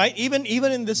 Right? Even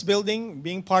in this building,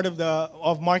 being part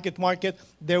of Market,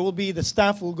 there will be, the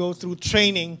staff will go through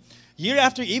training year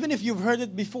after. Even if you've heard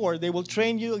it before, they will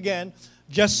train you again,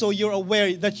 just so you're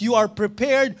aware that you are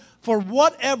prepared for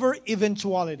whatever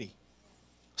eventuality.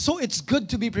 So it's good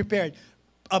to be prepared.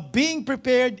 Being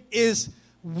prepared is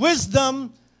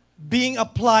wisdom being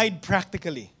applied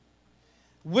practically.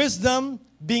 Wisdom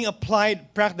being applied,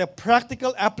 the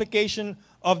practical application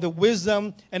of the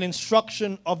wisdom and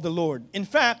instruction of the Lord. In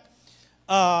fact,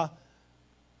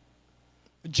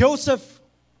 Joseph,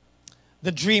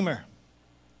 the dreamer.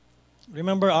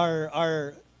 Remember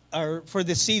our for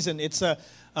this season, it's a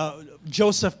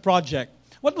Joseph project.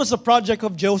 What was the project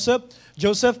of Joseph?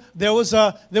 There was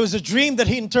a dream that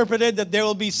he interpreted that there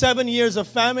will be 7 years of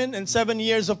famine and 7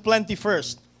 years of plenty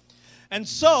first. And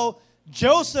so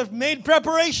Joseph made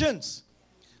preparations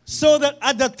so that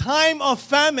at the time of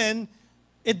famine,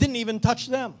 it didn't even touch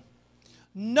them.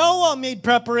 Noah made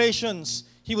preparations.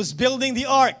 He was building the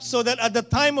ark so that at the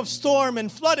time of storm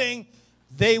and flooding,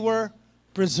 they were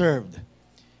preserved.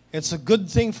 It's a good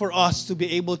thing for us to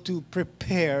be able to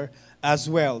prepare as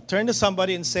well. Turn to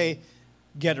somebody and say,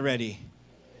 get ready.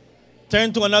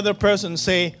 Turn to another person and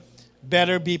say,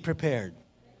 better be prepared.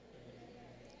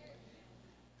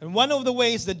 And one of the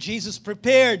ways that Jesus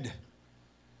prepared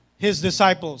His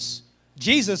disciples,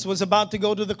 Jesus was about to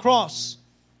go to the cross.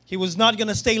 He was not going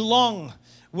to stay long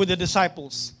with the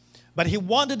disciples. But He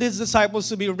wanted His disciples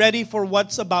to be ready for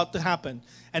what's about to happen.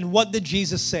 And what did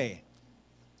Jesus say?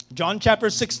 John chapter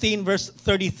 16, verse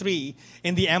 33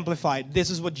 in the Amplified. This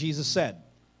is what Jesus said.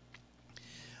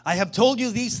 I have told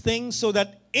you these things so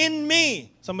that in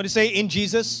me, somebody say in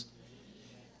Jesus,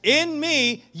 in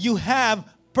me you have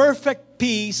perfect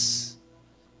peace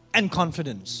and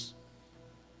confidence.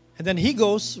 And then He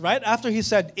goes, right after He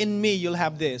said, in me you'll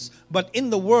have this. But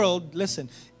in the world, listen,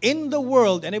 in the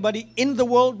world, anybody in the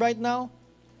world right now?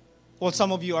 Well,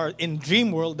 some of you are in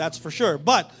dream world, that's for sure.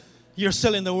 But you're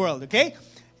still in the world, okay?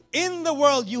 In the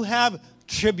world you have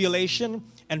tribulation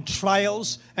and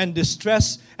trials and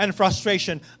distress and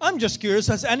frustration. I'm just curious,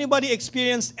 has anybody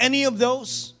experienced any of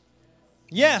those?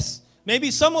 Yes. Maybe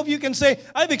some of you can say,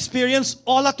 I've experienced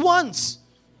all at once.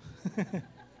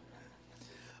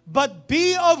 But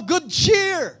be of good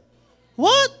cheer.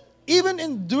 What?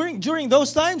 Even during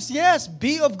those times? Yes,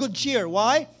 be of good cheer.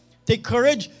 Why? Take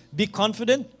courage, be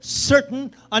confident,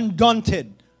 certain,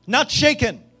 undaunted, not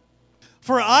shaken.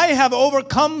 For I have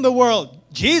overcome the world.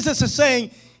 Jesus is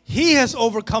saying He has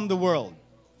overcome the world.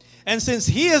 And since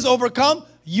He has overcome,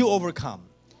 you overcome.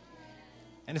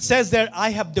 And it says there, I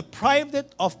have deprived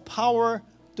it of power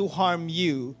to harm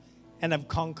you and have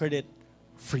conquered it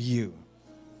for you.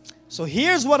 So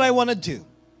here's what I want to do.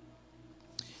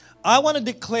 I want to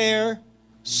declare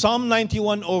Psalm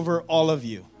 91 over all of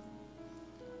you.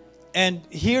 And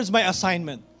here's my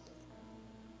assignment.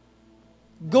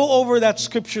 go over that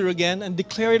scripture again and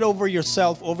declare it over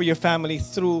yourself, over your family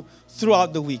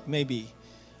throughout the week.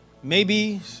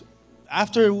 Maybe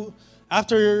after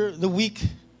the week,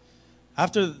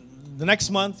 after the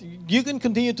next month, you can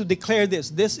continue to declare this.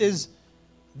 This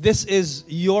is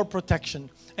your protection.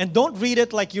 And don't read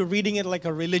it like you're reading it like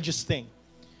a religious thing.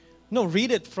 No,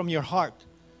 read it from your heart.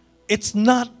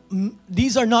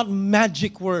 These are not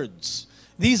magic words.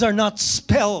 These are not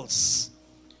spells.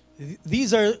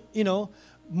 These are,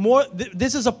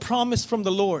 this is a promise from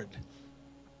the Lord.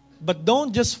 But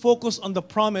don't just focus on the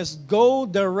promise. Go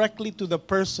directly to the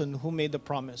person who made the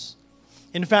promise.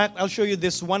 In fact, I'll show you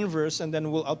this one verse and then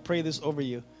I'll pray this over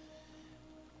you.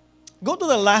 Go to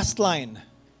the last line.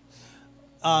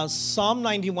 Psalm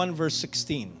 91 verse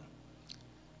 16.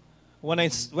 When I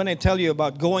tell you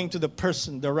about going to the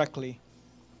person directly,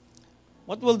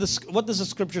 what does the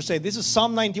scripture say? This is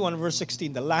Psalm 91 verse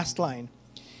 16, the last line.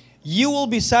 You will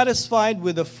be satisfied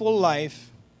with a full life.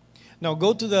 Now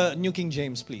go to the New King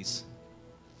James, please.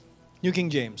 New King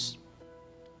James.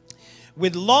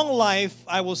 With long life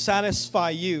I will satisfy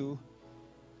you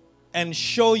and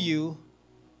show him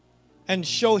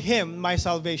my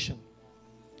salvation.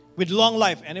 With long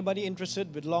life. Anybody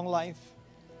interested with long life?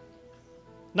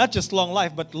 Not just long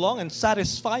life, but long and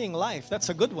satisfying life. That's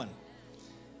a good one.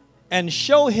 And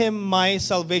show him my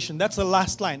salvation. That's the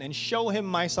last line. And show him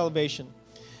my salvation.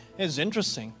 It's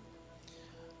interesting.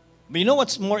 But you know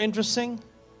what's more interesting?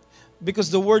 Because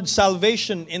the word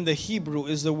salvation in the Hebrew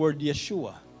is the word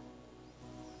Yeshua.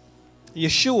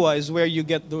 Yeshua is where you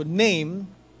get the name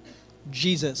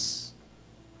Jesus.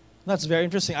 That's very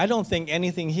interesting. I don't think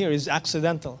anything here is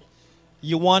accidental.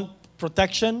 You want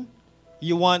protection?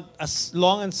 You want a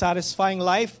long and satisfying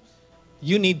life?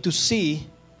 You need to see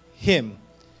Him,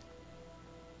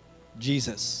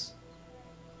 Jesus.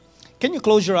 Can you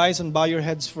close your eyes and bow your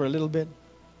heads for a little bit?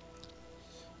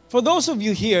 For those of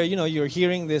you here, you're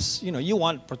hearing this, you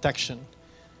want protection.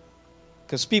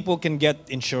 Because people can get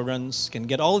insurance, can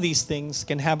get all these things,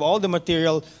 can have all the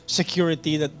material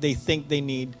security that they think they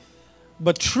need.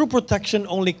 But true protection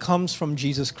only comes from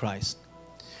Jesus Christ.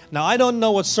 Now, I don't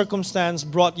know what circumstance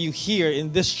brought you here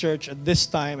in this church at this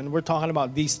time, and we're talking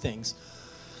about these things.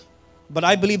 But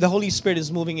I believe the Holy Spirit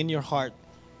is moving in your heart.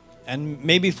 And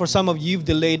maybe for some of you, you've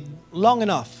delayed long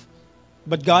enough.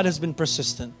 But God has been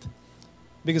persistent.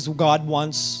 Because God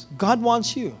wants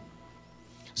you.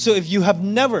 So if you have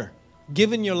never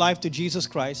given your life to Jesus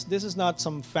Christ, this is not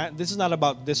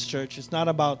about this church. It's not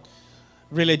about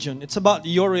religion. It's about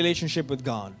your relationship with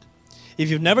God. If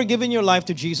you've never given your life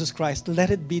to Jesus Christ, let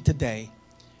it be today.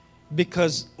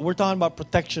 Because we're talking about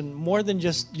protection more than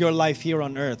just your life here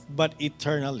on earth, but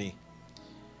eternally.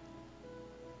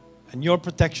 And your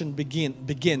protection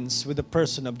begins with the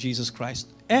person of Jesus Christ.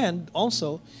 And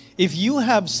also, if you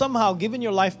have somehow given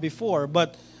your life before,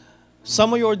 but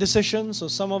some of your decisions or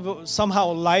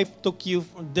somehow life took you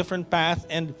a different path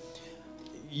and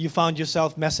you found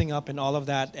yourself messing up and all of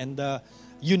that, and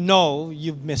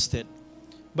you've missed it.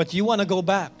 But you want to go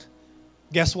back.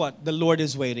 Guess what? The Lord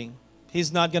is waiting.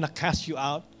 He's not going to cast you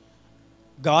out.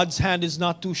 God's hand is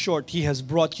not too short. He has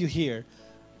brought you here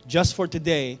just for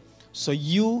today so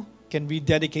you can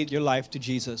rededicate your life to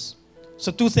Jesus.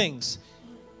 So two things.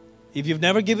 If you've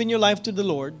never given your life to the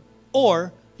Lord,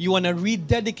 or you want to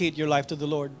rededicate your life to the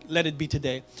Lord, let it be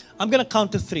today. I'm going to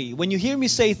count to 3. When you hear me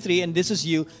say 3, and this is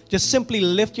you, just simply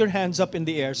lift your hands up in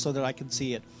the air so that I can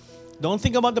see it. Don't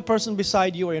think about the person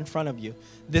beside you or in front of you.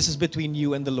 This is between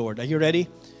you and the Lord. Are you ready?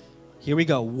 Here we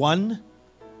go. 1,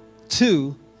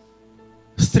 2,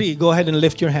 3. Go ahead and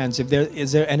lift your hands.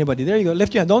 Is there anybody? There you go.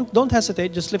 Lift your hand. Don't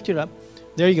hesitate. Just lift it up.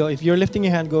 There you go. If you're lifting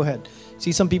your hand, go ahead.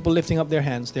 See some people lifting up their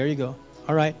hands. There you go.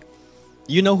 All right.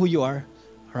 You know who you are.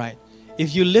 All right.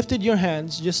 If you lifted your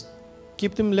hands, just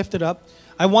keep them lifted up.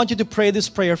 I want you to pray this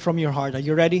prayer from your heart. Are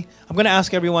you ready? I'm going to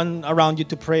ask everyone around you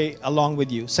to pray along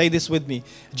with you. Say this with me.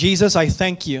 Jesus, I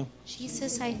thank you.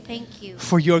 Jesus, I thank you.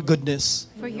 For your goodness.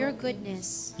 For your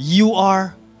goodness. You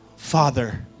are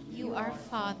Father. You are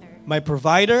Father. My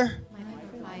provider. My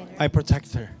provider. My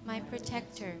protector. My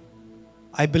protector.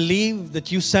 I believe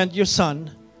that you sent your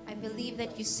Son. I believe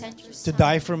that you sent your Son to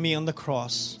die for me on the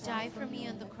cross. To die for me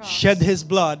on the cross. Shed His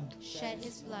blood. Shed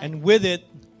His blood. And with it,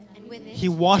 He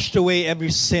washed away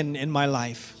every sin in my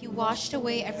life. He washed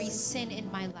away every sin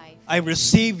in my life. I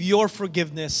receive your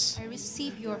forgiveness. I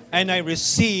receive your forgiveness. And I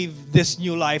receive this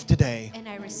new life today. And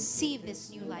I receive this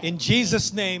new life. In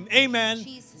Jesus' name, amen.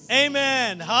 Jesus'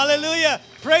 Amen. Hallelujah.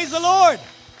 Praise the Lord.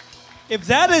 If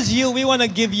that is you, we want to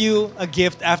give you a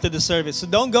gift after the service. So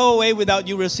don't go away without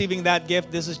you receiving that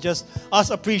gift. This is just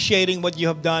us appreciating what you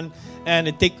have done. And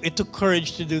it took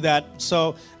courage to do that.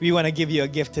 So we want to give you a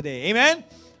gift today. Amen?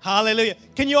 Hallelujah.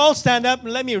 Can you all stand up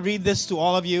and let me read this to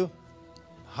all of you?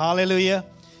 Hallelujah.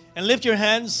 And lift your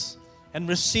hands and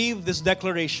receive this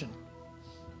declaration.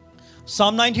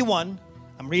 Psalm 91.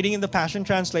 I'm reading in the Passion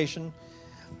Translation.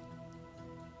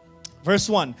 Verse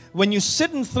 1. When you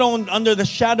sit enthroned under the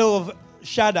shadow of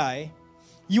Shaddai,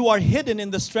 you are hidden in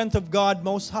the strength of God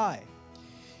Most High.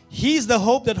 He's the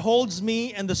hope that holds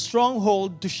me and the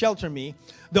stronghold to shelter me,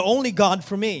 the only God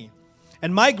for me.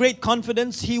 And my great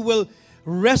confidence, He will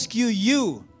rescue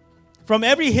you from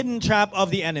every hidden trap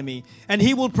of the enemy, and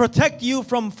He will protect you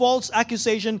from false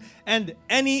accusation and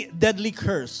any deadly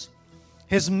curse.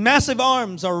 His massive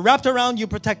arms are wrapped around you,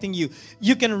 protecting you.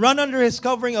 You can run under His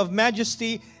covering of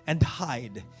majesty and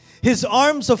hide. His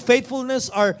arms of faithfulness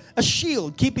are a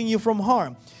shield, keeping you from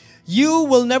harm. You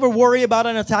will never worry about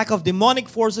an attack of demonic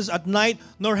forces at night,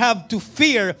 nor have to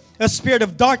fear a spirit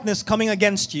of darkness coming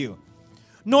against you.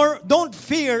 Nor don't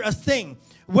fear a thing,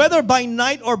 whether by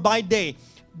night or by day.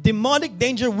 Demonic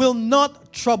danger will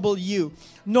not trouble you,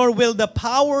 nor will the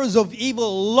powers of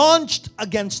evil launched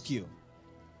against you.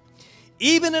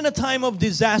 Even in a time of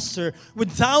disaster, with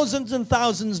thousands and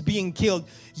thousands being killed,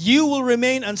 you will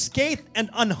remain unscathed and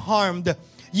unharmed.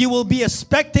 You will be a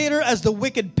spectator as the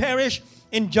wicked perish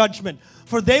in judgment,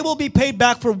 for they will be paid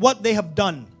back for what they have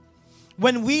done.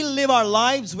 When we live our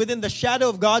lives within the shadow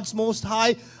of God's Most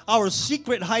High, our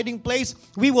secret hiding place,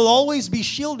 we will always be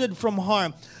shielded from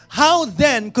harm. How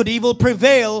then could evil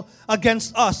prevail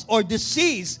against us or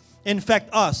disease infect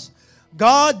us?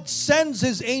 God sends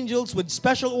His angels with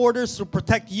special orders to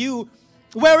protect you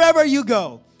wherever you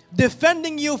go,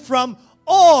 defending you from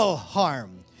all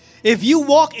harm. If you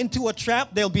walk into a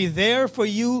trap, they'll be there for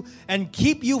you and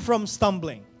keep you from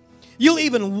stumbling. You'll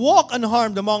even walk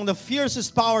unharmed among the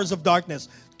fiercest powers of darkness,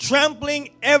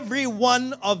 trampling every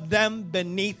one of them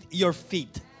beneath your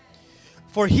feet.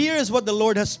 For here is what the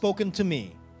Lord has spoken to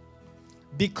me.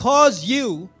 Because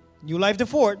you, New Life the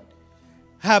Fort,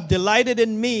 have delighted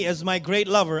in me as my great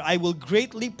lover, I will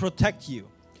greatly protect you.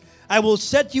 I will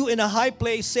set you in a high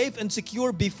place, safe and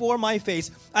secure before my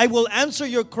face. I will answer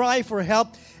your cry for help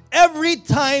every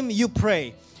time you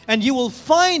pray. And you will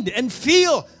find and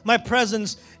feel my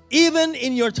presence even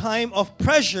in your time of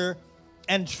pressure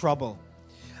and trouble.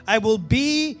 I will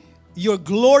be your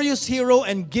glorious hero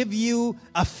and give you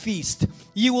a feast.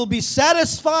 You will be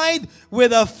satisfied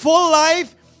with a full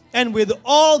life and with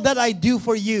all that I do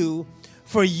for you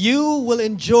will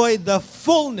enjoy the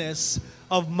fullness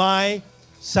of my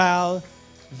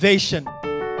salvation.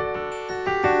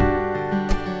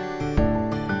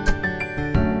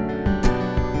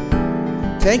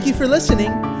 Thank you for listening.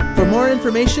 For more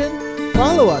information,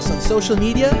 follow us on social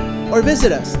media or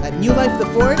visit us at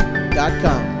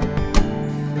newlifethefort.com.